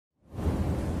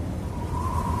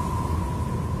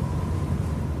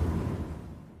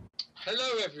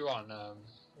Hello everyone,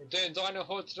 we're doing Dino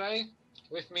Horde today.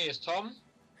 With me is Tom.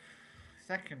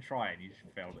 Second try and you just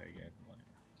failed it again.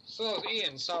 So is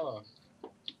Ian, sour.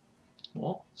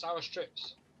 What? Sour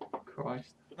strips. Christ.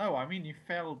 No, I mean you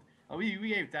failed. Oh, we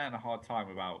gave Dan a hard time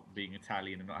about being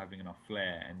Italian and not having enough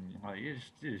flair, and like you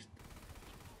just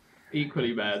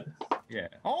Equally bad. yeah.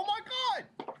 Oh my God!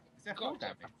 Is that full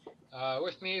God. damage?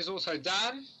 With me is also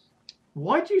Dan.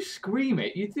 Why'd you scream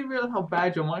it? You do realize how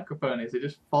bad your microphone is? It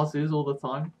just fuzzes all the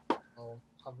time. Oh,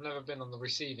 I've never been on the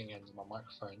receiving end of my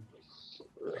microphone.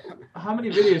 How many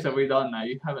videos have we done now?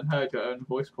 You haven't heard your own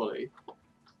voice quality.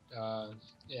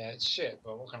 Yeah, it's shit,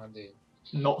 but what can I do?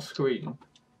 Not scream.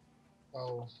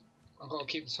 Well, I've got to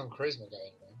keep some charisma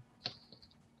going,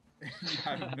 You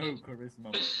have no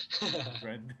charisma, my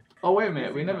friend. Oh wait a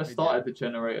minute, we never started the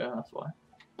generator, that's why.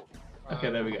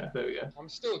 Okay, there we go, there we go. I'm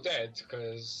still dead,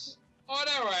 because... Oh,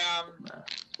 there I am! Nah.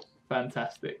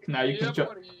 Fantastic. Now you can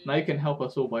now you can help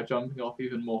us all by jumping off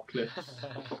even more cliffs.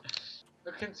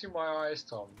 Look into my eyes,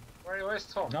 Tom. Where's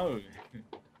Tom? No,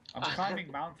 I'm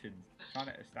climbing mountains, trying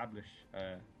to establish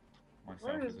myself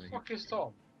Where as the a fuck is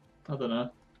Tom? I don't know.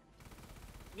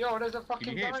 Yo, there's a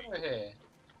fucking hear dino here.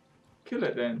 Kill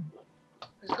it then.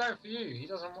 He's going for you. He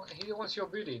doesn't want. He wants your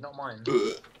booty, not mine.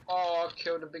 Oh,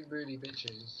 kill the big booty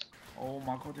bitches. Oh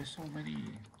my God, there's so many.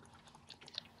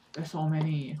 There's so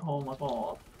many. Oh my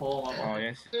god. Oh my Oh god.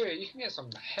 yes. Dude, you can get some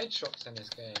headshots in this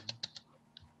game.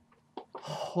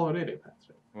 Horde,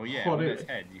 Patrick. Well yeah, Horde. with his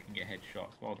head you can get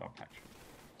headshots. Well done, Patrick.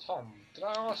 Tom, did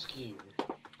I ask you?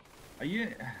 Are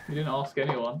you? You didn't ask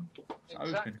anyone. It's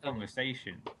open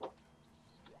conversation.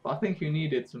 But I think you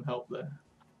needed some help there.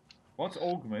 What's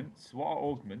augments? What are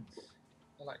augments?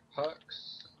 They're like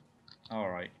perks.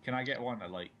 Alright, can I get one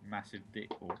that like massive dick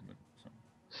augment?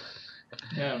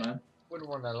 Yeah, man. Wouldn't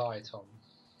want to lie, Tom.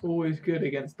 Always good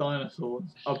against dinosaurs.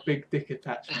 A big dick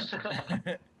attachment.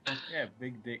 Yeah,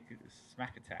 big dick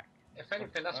smack attack. If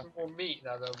anything, that's more meat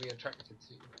that they'll be attracted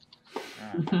to.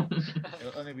 Ah,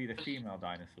 it'll only be the female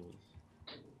dinosaurs.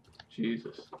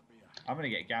 Jesus. I'm gonna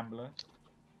get gambler.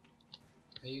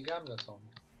 Are you gambler, Tom?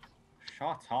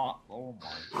 Shut up! Oh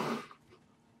my.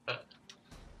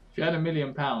 If you had £1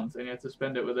 million and you had to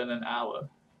spend it within an hour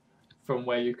from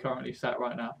where you currently sat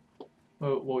right now,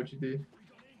 what would you do?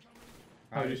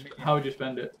 How would you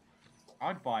spend it?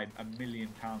 I'd buy £1 million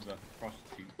worth of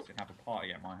prostitutes and have a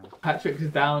party at my house. Patrick's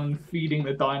down feeding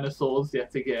the dinosaurs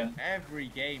yet again. Every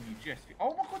game you just.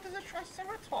 Oh my God! There's a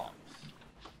triceratops.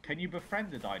 Can you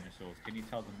befriend the dinosaurs? Can you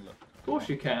tell them look? Of course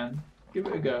you can. Give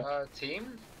it a go.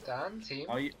 Team? Dan, team?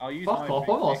 I'll use Fuck my off,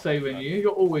 big I'm not dick saving first. you.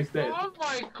 You're always dead. Oh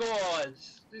my god!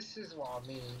 This is what I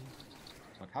mean.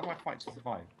 God, how do I fight to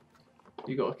survive?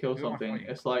 You gotta kill Who am I something. fighting?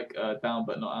 It's like down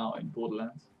but not out in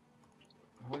Borderlands.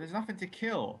 Well, there's nothing to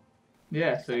kill.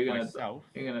 Yeah, so you're Myself.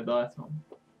 gonna die, Tom.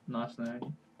 Nice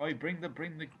knowing. Oh, bring the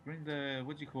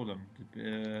what do you call them?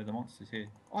 The monsters here.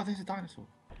 Oh, there's a dinosaur.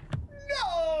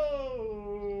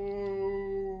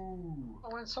 No!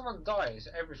 When someone dies,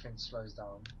 everything slows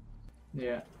down.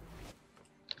 Yeah.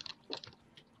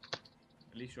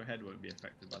 At least your head won't be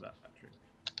affected by that, Patrick.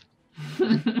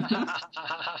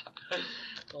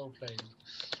 Well played.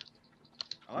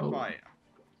 I'd Oh. buy.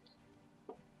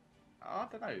 I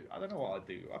don't know. I don't know what I'd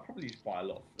do. I'd probably just buy a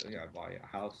lot. Buy a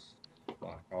house, buy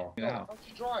a car. Oh, how'd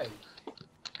you drive?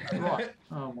 Right.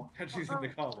 Oh my. Patrick's in the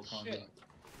car. What can't Shit. drive.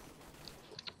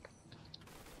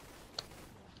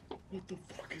 What the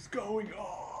fuck is going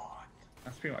on?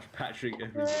 That's pretty much Patrick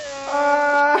every day.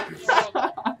 Fuck!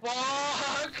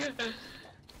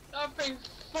 That thing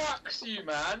fucks you,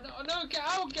 man. Oh no, get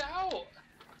out, get out!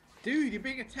 Dude, you're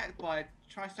being attacked by a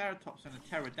triceratops and a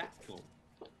pterodactyl.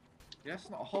 That's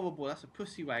not horrible, that's a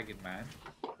pussy wagon, man.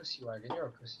 Pussy wagon, you're a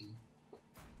pussy.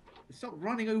 Stop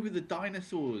running over the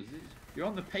dinosaurs. You're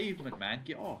on the pavement, man.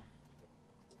 Get off.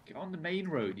 Get on the main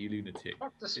road, you lunatic.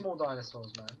 Fuck the small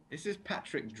dinosaurs, man. This is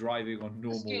Patrick driving on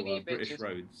normal Skinny British bitches.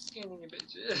 roads. Skinny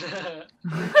bitches.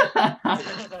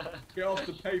 Get off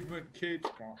the pavement, kid.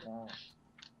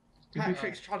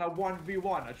 Patrick's trying to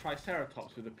 1v1 a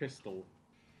triceratops with a pistol.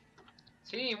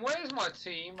 Team, where's my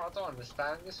team? I don't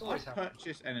understand. This always I've happens.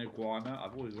 purchased an iguana.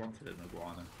 I've always wanted an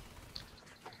iguana.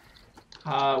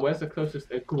 Where's the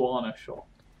closest iguana shop?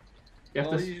 You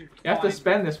have, Well, you have to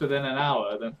spend this within an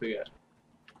hour, don't forget.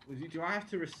 Do I have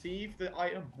to receive the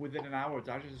item within an hour, or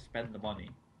do I just spend the money?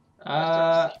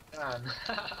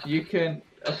 You can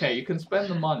you can spend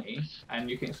the money and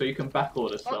you can back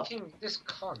order stuff. Fucking this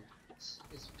cunt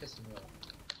is pissing me off.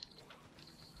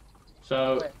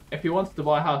 So if you wanted to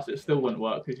buy a house, it still wouldn't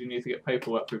work because you need to get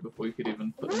paperwork through before you could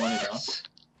even put the money down.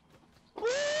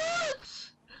 What?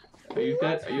 Are you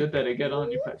dead? Are you dead again,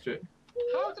 aren't you, Patrick?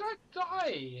 How did I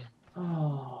die?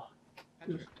 Oh,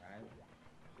 Patrick, man.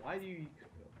 Why do you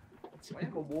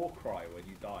have a war cry when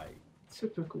you die?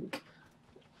 typical.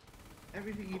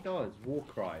 Everything he does, war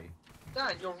cry.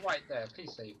 Dan, you're right there.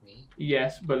 Please save me.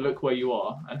 Yes, but look where you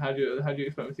are, and how do you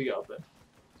expect me to get up there?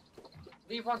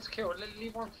 Leave one to kill.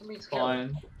 Leave one for me to kill.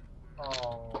 Fine.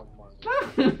 Oh my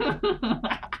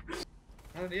god.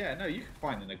 Yeah, no, you can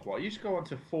find an iguana. You just go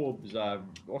onto Forbes.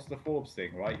 What's the Forbes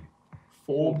thing, right?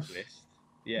 Forbes. list.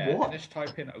 Yeah, What? and just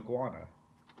type in iguana.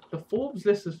 The Forbes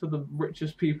list is for the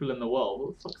richest people in the world.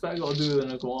 What the fuck's that got to do with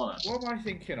an iguana? What am I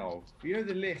thinking of? You know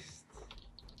the list.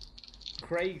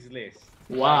 Craig's list.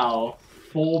 Wow.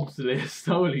 Forbes list.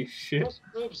 Holy shit. What's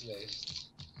Forbes list?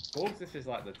 Forbes list is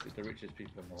like the richest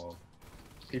people in the world.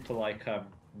 People like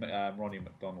Ronnie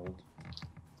McDonald,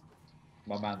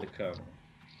 my man the Colonel.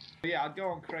 But yeah, I'd go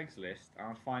on Craigslist and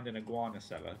I'd find an iguana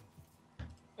seller.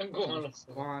 Iguana.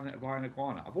 Buy an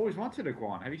iguana. I've always wanted an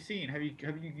iguana. Have you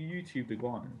YouTubed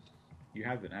iguanas? You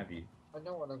haven't, have you? I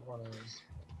know what an iguana is.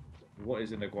 What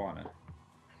is an iguana?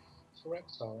 It's a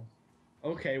reptile.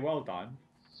 Okay, well done.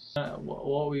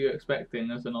 What were you expecting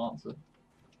as an answer?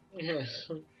 Yeah.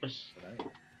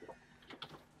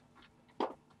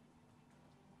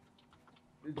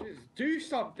 Just do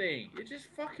something. You're just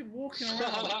fucking walking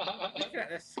around looking at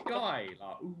the sky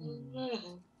like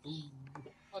ooh.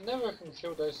 I never can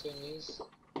kill those thingies.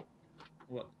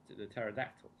 What, the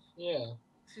pterodactyls? Yeah.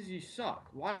 This is you suck.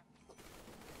 Why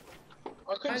I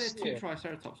are couldn't there see two it.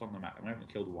 triceratops on the map and I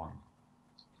haven't killed one?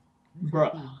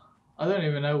 Bruh. I don't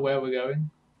even know where we're going.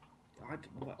 I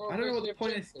don't know what the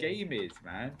point of this game is,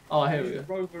 man. Oh, here You we just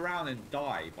go. rove around and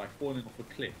die by falling off a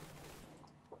cliff.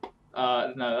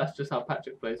 No, that's just how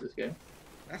Patrick plays this game.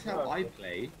 That's how I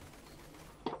play.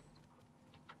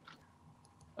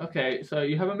 Okay, so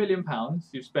you have £1 million.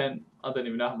 You've spent, I don't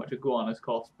even know how much iguanas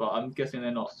cost, but I'm guessing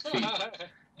they're not cheap.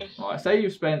 Alright, say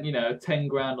you've spent, 10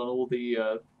 grand on all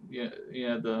the,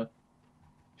 the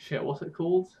shit. What's it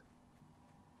called?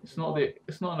 It's not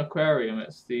an aquarium.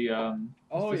 It's the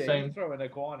Oh the yeah, same. you throw an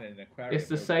iguana in an aquarium. It's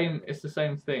the same. It's the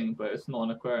same thing, but it's not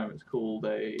an aquarium. It's called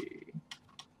a.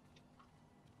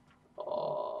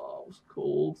 Oh, what's it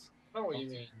called? I know what you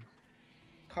mean.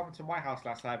 Come to my house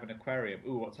last night, I have an aquarium.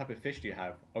 Ooh, what type of fish do you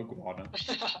have? Iguana.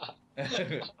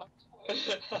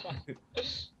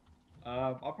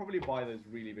 I'll probably buy those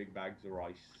really big bags of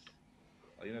rice.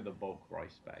 You know, the bulk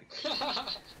rice bags.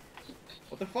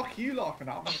 What the fuck are you laughing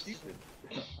at? I'm stupid.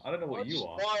 I don't know what you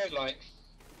are. Buy, like,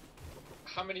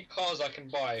 how many cars I can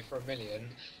buy for $1 million?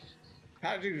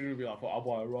 Patrick's gonna be like, I'll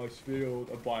buy a rice field,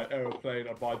 I'll buy an aeroplane,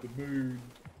 I'll buy the moon,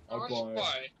 I'll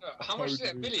buy... How much is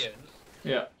it, $1 million?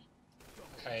 Yeah.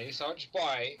 Okay, so I just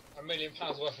buy £1 million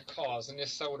worth of cars and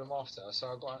just sell them after. So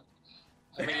I got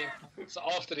 £1 million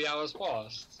after the hours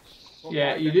passed. Well,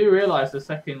 Yeah, you do realise the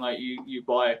second you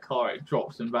buy a car, it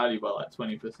drops in value by like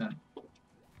 20%.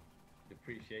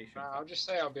 Depreciation. I'll just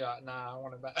say I'll be like, nah, I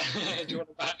want it back. Do you want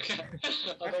it back? I Patrick,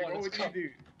 don't what want would it you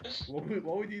to do?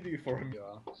 What would you do for him?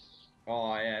 come.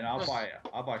 Oh yeah, and I'll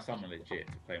buy something legit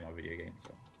to play my video games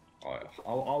on.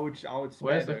 I would spend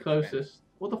Where's the those closest?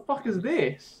 What the fuck is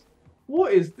this?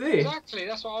 What is this? Exactly,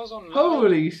 that's what I was on.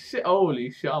 Holy shit!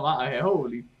 Holy shit! I'm out of here.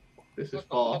 Holy, this is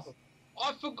fast.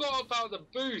 I forgot about the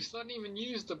boost. I didn't even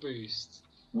use the boost.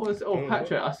 What is? Oh,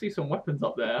 Patrick, I see some weapons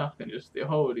up there. I can just do.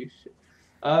 Holy shit.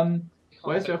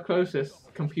 Where's your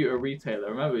closest computer retailer?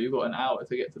 Remember, you got an hour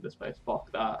to get to this place.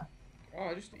 Fuck that.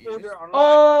 Oh, just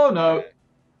Oh no!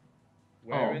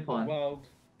 Where in fine. the world?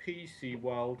 PC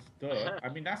world, duh. I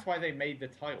mean, that's why they made the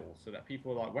title, so that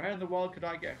people are like, where in the world could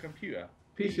I get a computer?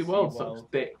 PC World sucks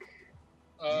dick.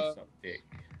 You suck dick.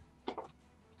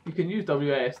 You can use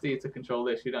WASD to control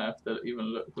this. You don't have to even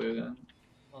look. We're gonna.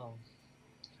 Oh.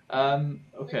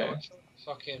 Okay.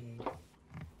 Fucking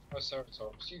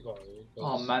Triceratops, you got it.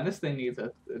 Oh man, this thing needs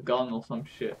a gun or some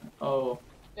shit. Oh.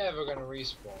 Never gonna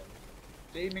respawn.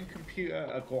 Gaming computer,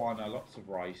 iguana, lots of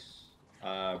rice.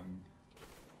 A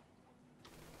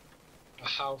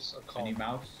house, a car. Any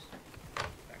mouse?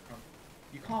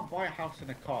 You can't buy a house and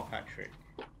a car, Patrick.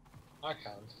 I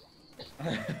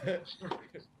can.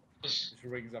 Just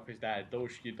rings up his dad.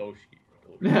 Doshki, doshki.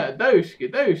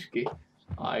 Doshki, doshki.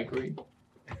 I agree.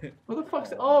 What the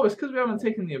fuck's it? Oh, it's because we haven't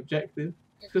taken the objective.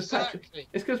 Exactly.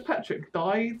 It's because Patrick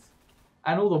died,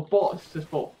 and all the bots just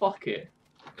thought, fuck it.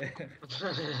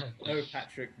 No,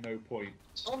 Patrick, no point.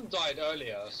 Tom died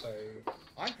earlier, so...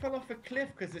 I fell off a cliff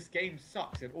because this game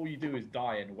sucks and all you do is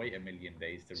die and wait 1,000,000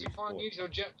 days to You can't respawn. use your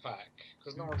jetpack,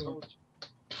 because no one told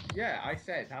you. Yeah, I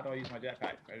said, how do I use my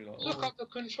jetpack? Look up the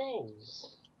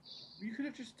controls. You could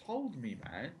have just told me,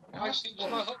 man. I changed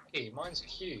my hotkey. Mine's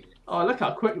Q. Oh, look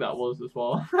how quick that was as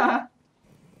well.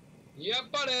 Yeah,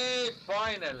 buddy!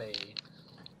 Finally!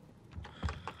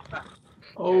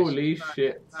 Holy Back,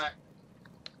 shit. Back.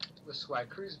 The swag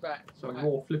crew's back. Some Back.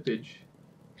 raw flippage.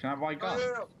 Can I buy gun?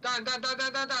 No. Dan, I'm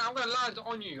gonna land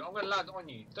on you. I'm gonna land on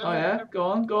you. Don't Oh move, yeah? don't Go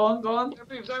on, go on, go on. Don't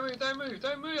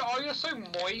move. Oh, you're so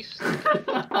moist.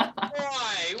 Why?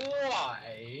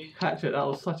 Patrick, that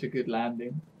was such a good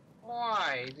landing.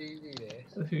 Why do you do this?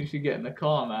 I think you should get in the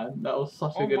car, man. That was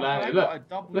such a good my landing. God, I Look, got a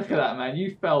double look at jump. that, man.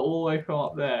 You fell all the way from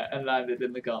up there and landed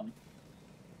in the gun.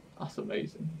 That's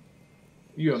amazing.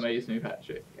 You amaze me,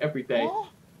 Patrick. Every day. What?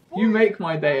 You make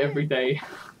my day every day.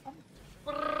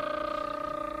 Kill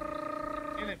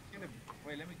him.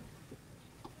 Wait, let me.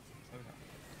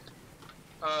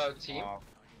 Team. Wow.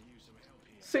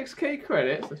 6k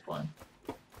credits? That's fine.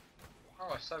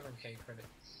 Oh, 7k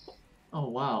credits. Oh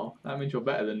wow, that means you're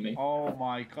better than me. Oh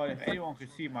my god, if anyone could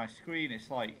see my screen, it's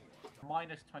like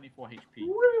minus 24 HP.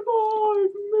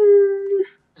 Revive me!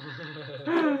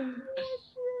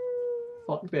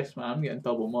 Fuck this, man. I'm getting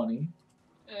double money.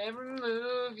 Every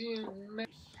move you make.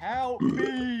 Help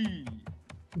me!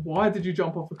 Why did you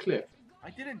jump off a cliff? I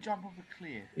didn't jump off a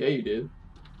cliff. Yeah, you did.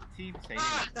 Team saved.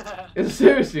 It's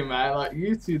seriously, man. Like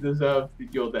you two deserve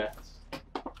your deaths.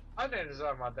 I don't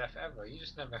deserve my death ever. You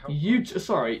just never help.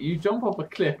 Sorry, you jump off a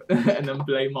cliff and then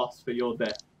blame us for your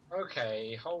death.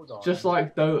 Okay, hold on. Just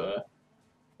like Dota.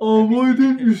 Oh, why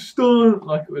didn't you stun?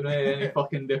 Like it would make any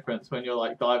fucking difference when you're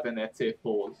like diving their tier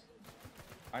 4s.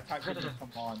 I typed in a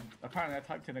command. Apparently, I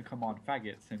typed in a command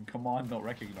faggots, and command not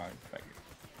recognized faggots.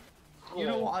 Cool. You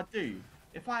know what I'd do?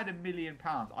 If I had £1 million,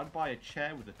 I'd buy a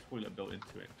chair with a toilet built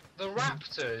into it. The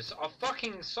raptors are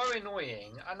fucking so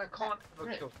annoying, and I can't ever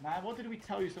Rick, kill them. man, what did we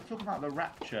tell you? Stop talking about the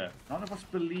rapture. None of us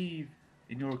believe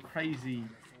in your crazy,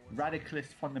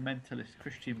 radicalist, fundamentalist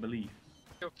Christian belief.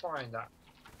 You'll find that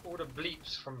all the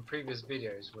bleeps from previous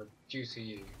videos were due to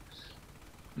you.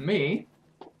 Me?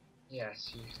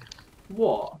 Yes, you.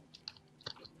 What?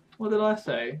 What did I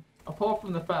say? Apart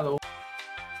from the fact that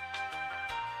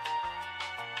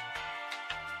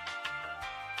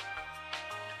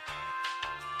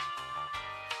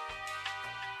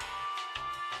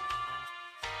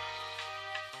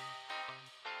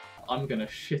I'm gonna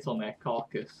shit on their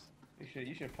carcass.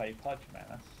 You should play Pudge,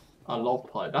 man. I love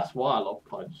Pudge. That's why I love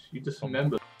Pudge. You just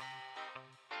remember.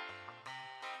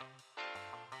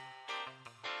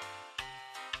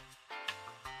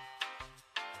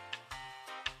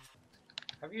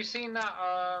 Have you seen that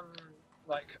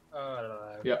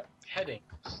Yep.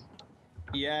 headings?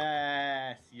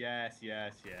 Yes.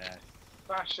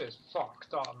 That shit's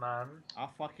fucked up, man.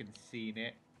 I've fucking seen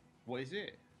it. What is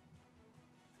it?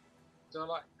 They're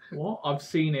like What? I've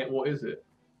seen it. What is it?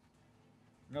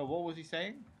 No, what was he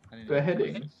saying? I didn't The know.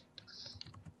 headings.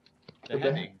 The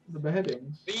heading. The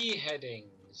beheadings.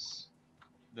 beheadings.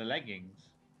 The leggings.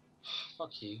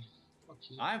 Fuck you. Fuck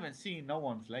you. I haven't seen no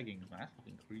one's leggings, man. That's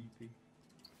fucking creepy.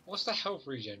 What's the health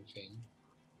regen thing?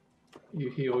 You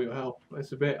heal your health.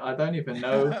 It's a bit. I don't even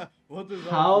know What does that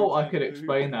how I do? could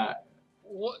explain that.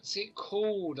 What's it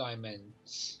called? I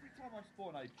meant. Every time I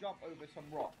spawn, I jump over some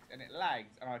rocks and it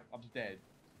lags and I'm dead.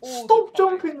 All Stop the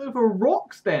time. jumping over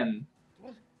rocks, then.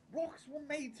 Rocks were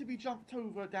made to be jumped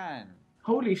over, Dan.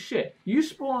 Holy shit! You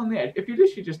spawn on the edge. If you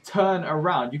literally just turn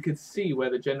around, you could see where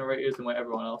the generator is and where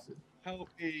everyone else is. Help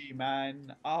me,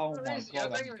 man. Oh Where my is he? I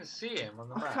god. don't even see him on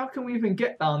the How map. can we even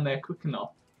get down there quick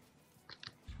enough?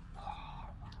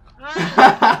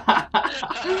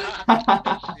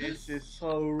 This is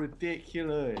so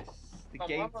ridiculous. The I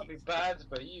game might be bad,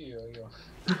 but you you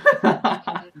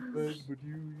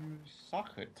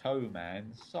suck a toe,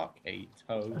 man. Suck a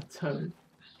toe. A toad.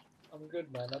 I'm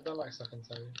good, man. I don't like sucking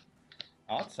toe.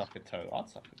 I'd suck a toe. I'd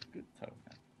suck a good toe,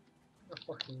 man.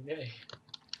 You're fucking gay.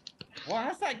 Why?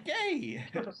 How's that gay?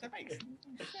 That makes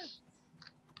no sense.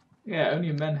 Yeah,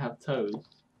 only men have toes.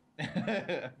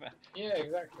 Yeah,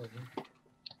 exactly.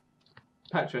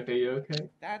 Patrick, are you okay?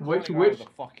 Dad's Which- running around which- with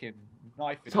a fucking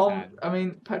knife in his Tom, hand. I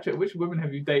mean, Patrick, which women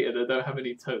have you dated that don't have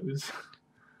any toes?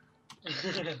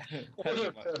 All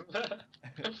of them.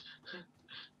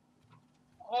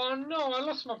 Oh no, I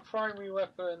lost my primary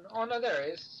weapon. Oh no, there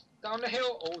it is. Down the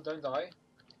hill. Oh, don't die.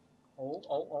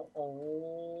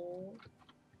 Oh.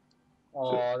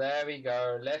 Oh, there we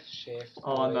go. Left shift.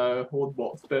 Oh no, Horde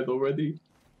bot's dead already.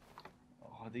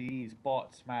 Oh, these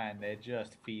bots, man, they're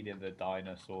just feeding the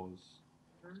dinosaurs.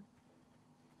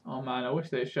 Oh man, I wish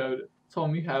they showed.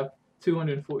 Tom, you have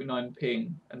 249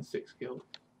 ping and 6 kills.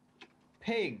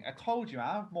 Ping! I told you,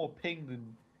 I have more ping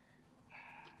than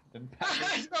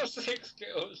He's got 6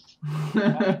 kills.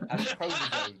 and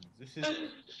chromosomes. This is.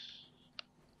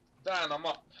 Dan, I'm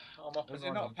up. I'm up Was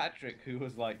and it not running. Patrick who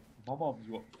was like My mum's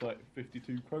got like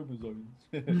 52 chromosomes.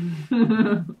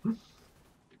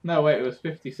 No, wait, it was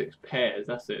 56 pairs.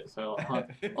 That's it. So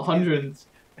 100,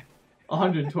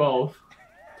 112.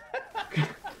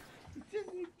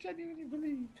 Genuinely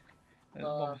believed.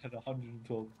 Mum had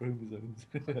 112 chromosomes.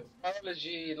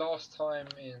 Biology last time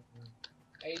in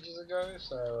ages ago,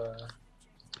 so.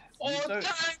 Oh, don't-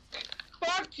 tank!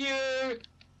 Fuck you!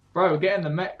 Bro, getting the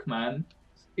mech, man.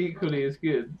 It's equally as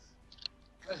good.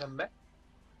 There's a mech.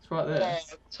 It's right there.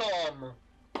 Oh, Tom.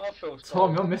 I feel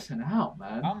Tom, you're missing out,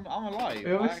 man. I'm alive.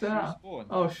 You're I missing actually out. respawned.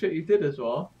 Oh shit, you did as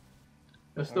well.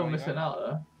 You're still Alright, missing guys.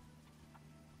 out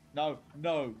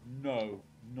though.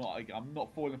 No, I'm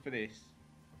not falling for this.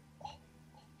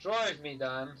 Drive me,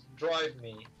 Dan. Drive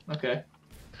me. Okay.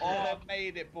 Oh, I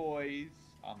made it, boys.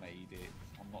 I made it.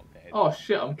 I'm not dead. Oh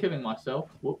shit, I'm killing myself.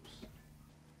 Whoops.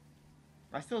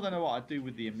 I still don't know what I'd do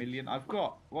with the Emilion.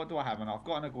 What do I have? And I've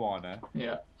got an iguana,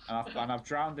 Yeah. and I've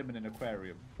drowned him in an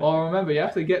aquarium. Well, remember, you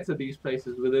have to get to these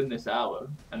places within this hour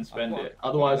and spend it.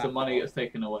 Otherwise, the money gets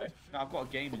taken away. No, I've got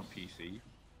a gaming PC,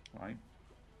 right?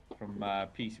 From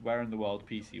PC. Where in the world?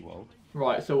 PC World.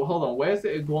 Right. So hold on. Where's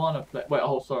the iguana? Wait.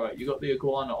 Oh, sorry. You got the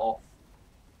iguana off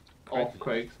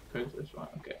Craigslist. Craigslist. Right.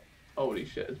 Okay. Holy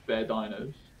shit! It's bare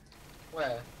dinos.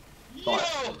 Where? Like,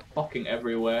 Yo! fucking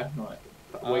everywhere. Right.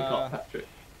 Wake up, Patrick.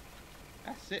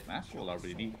 That's it, man. That's all I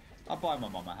really need. I'll buy my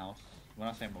mum a house. When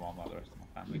I say my mum, the rest of my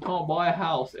family. You can't buy a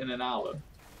house in an hour.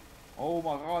 Oh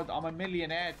my god, I'm a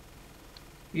millionaire.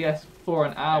 Yes, for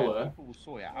an hour. People will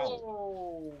sort it out.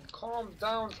 Oh, calm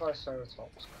down,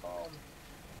 Triceratops. Calm.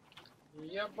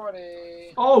 Yeah,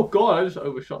 buddy. Oh god, I just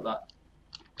overshot that.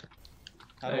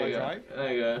 How do There I you go. drive?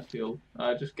 There you go. That's fuel.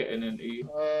 Just getting in E.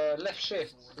 Left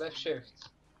shift. Left shift.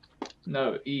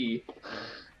 No, E.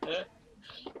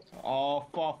 Oh,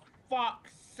 for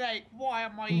fuck's sake, why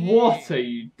am I here? What are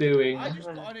you doing? I just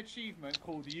got an achievement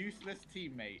called Useless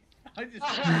Teammate. I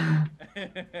just...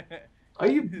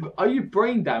 Are you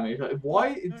brain damaged? Like,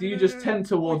 why do you just tend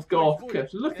towards go off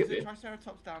cliffs? Look at There's this. a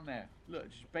Triceratops down there. Look,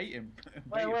 just bait him.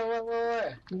 Wait.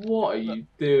 What are you Down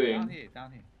doing? here.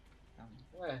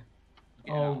 Where?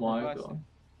 Get Oh out, my reverse god.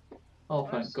 it. Oh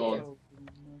I thank see god. it.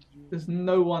 There's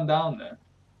no one down there.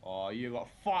 Oh, you got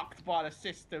fucked by the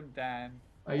system, Dan.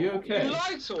 Are you You okay?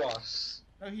 lied to us.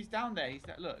 No, he's down there.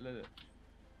 Look.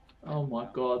 Oh my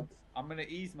god. I'm gonna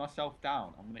ease myself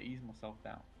down.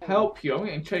 Help you. I'm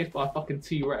getting chased by a fucking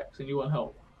T-Rex and you won't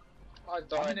help. I I'm in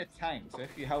died. a tank, so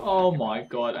if you help Oh me, my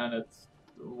god, and it's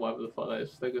whatever the fuck that is,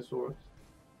 Stegosaurus.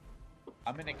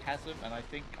 I'm in a chasm, and I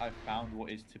think I've found what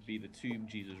is to be the tomb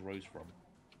Jesus rose from.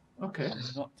 Okay. I'm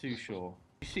not too sure.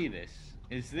 You see this?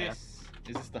 Is this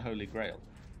the Holy Grail?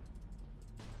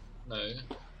 No.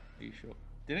 Are you sure?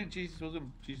 Wasn't Jesus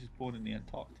born in the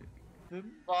Antarctic?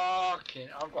 Fucking,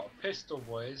 I've got a pistol,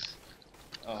 boys.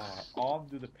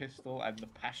 Armed with a pistol and the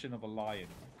passion of a lion,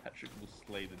 Patrick will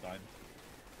slay the dinosaur.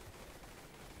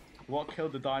 What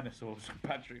killed the dinosaurs?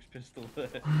 Patrick's pistol.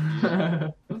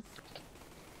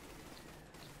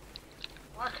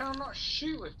 Why can I not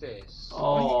shoot with this?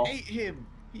 Oh, He ate him!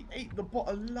 He ate the bot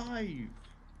alive!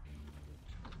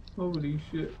 holy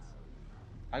shit.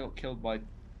 I got killed by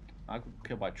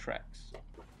Trex.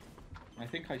 I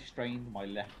think I strained my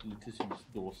left latissimus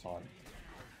dorsi.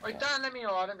 Wait, Dan, let me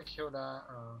kill that.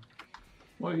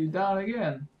 What are you down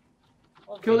again?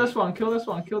 Kill this one,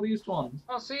 kill these ones.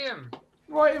 I see him.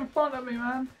 Right in front of me,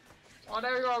 man. Oh,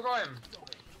 there we go, I got him.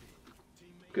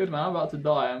 Good man, I'm about to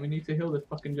die and we need to heal this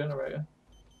fucking generator.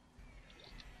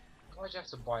 Why'd you have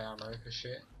to buy ammo for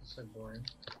shit? It's so boring.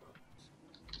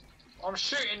 I'm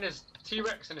shooting this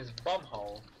T-Rex in his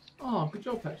bumhole. Oh, good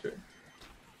job, Patrick.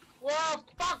 Well,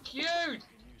 fuck you!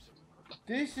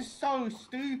 This is so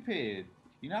stupid!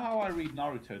 You know how I read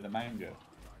Naruto, the manga?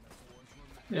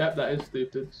 Yep, that is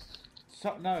stupid.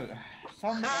 Some guy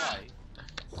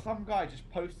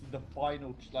just posted the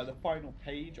final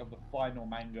page of the final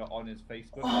manga on his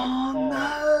Facebook.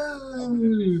 Oh,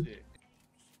 no!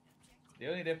 The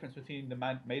only difference between the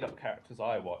made-up characters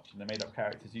I watch and the made-up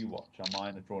characters you watch are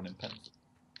mine are drawn in pencil.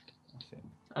 That's it.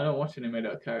 I don't watch any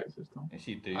made-up characters, Tom. Yes,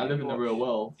 you do. I live in the real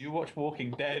world. You watch Walking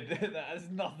Dead. That has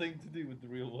nothing to do with the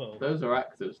real world. Those are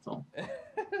actors, Tom.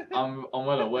 I'm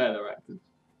well aware they're actors.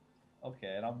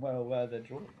 Okay, and I'm well aware they're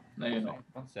drawn. No, you're not.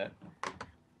 One sec.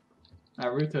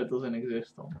 Naruto doesn't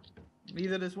exist, Tom.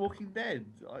 Neither does Walking Dead.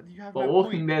 You have But no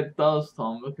Walking point. Dead does,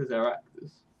 Tom, because they're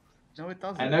actors. No, it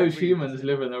doesn't. And those humans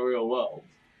live in the real world.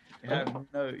 You have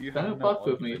no. Don't fuck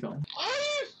with me, Tom. Are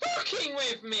you fucking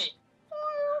with me?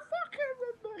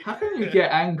 How can you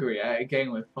get angry at a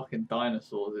game with fucking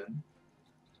dinosaurs in?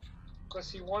 Because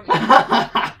he won.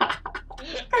 Oh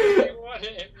He won.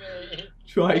 one-hit me.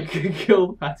 Try and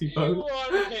kill Patty You Boat.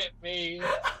 one-hit me.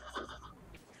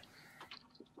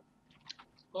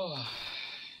 Oh.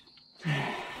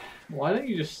 Why don't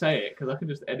you just say it? Because I can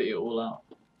just edit it all out.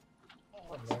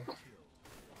 I don't know.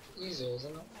 Easy,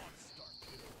 isn't it?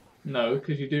 No,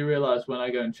 because you do realise when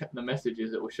I go and check the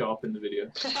messages, it will show up in the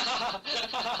video.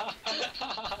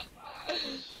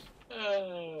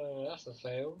 That's a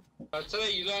fail.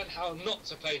 Today you learned how not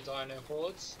to play Dino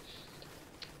Hordes.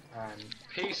 And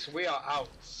peace, we are out.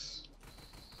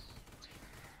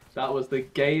 That was the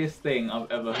gayest thing I've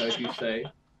ever heard you say.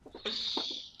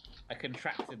 I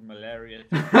contracted malaria.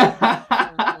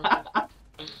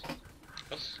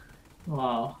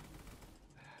 Wow.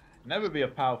 Never be a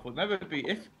powerful. Never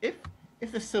be.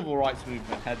 If the civil rights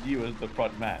movement had you as the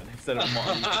front man instead of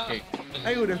Martin Luther King,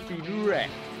 they would have been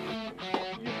wrecked.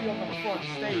 You'd be on the front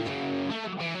stage.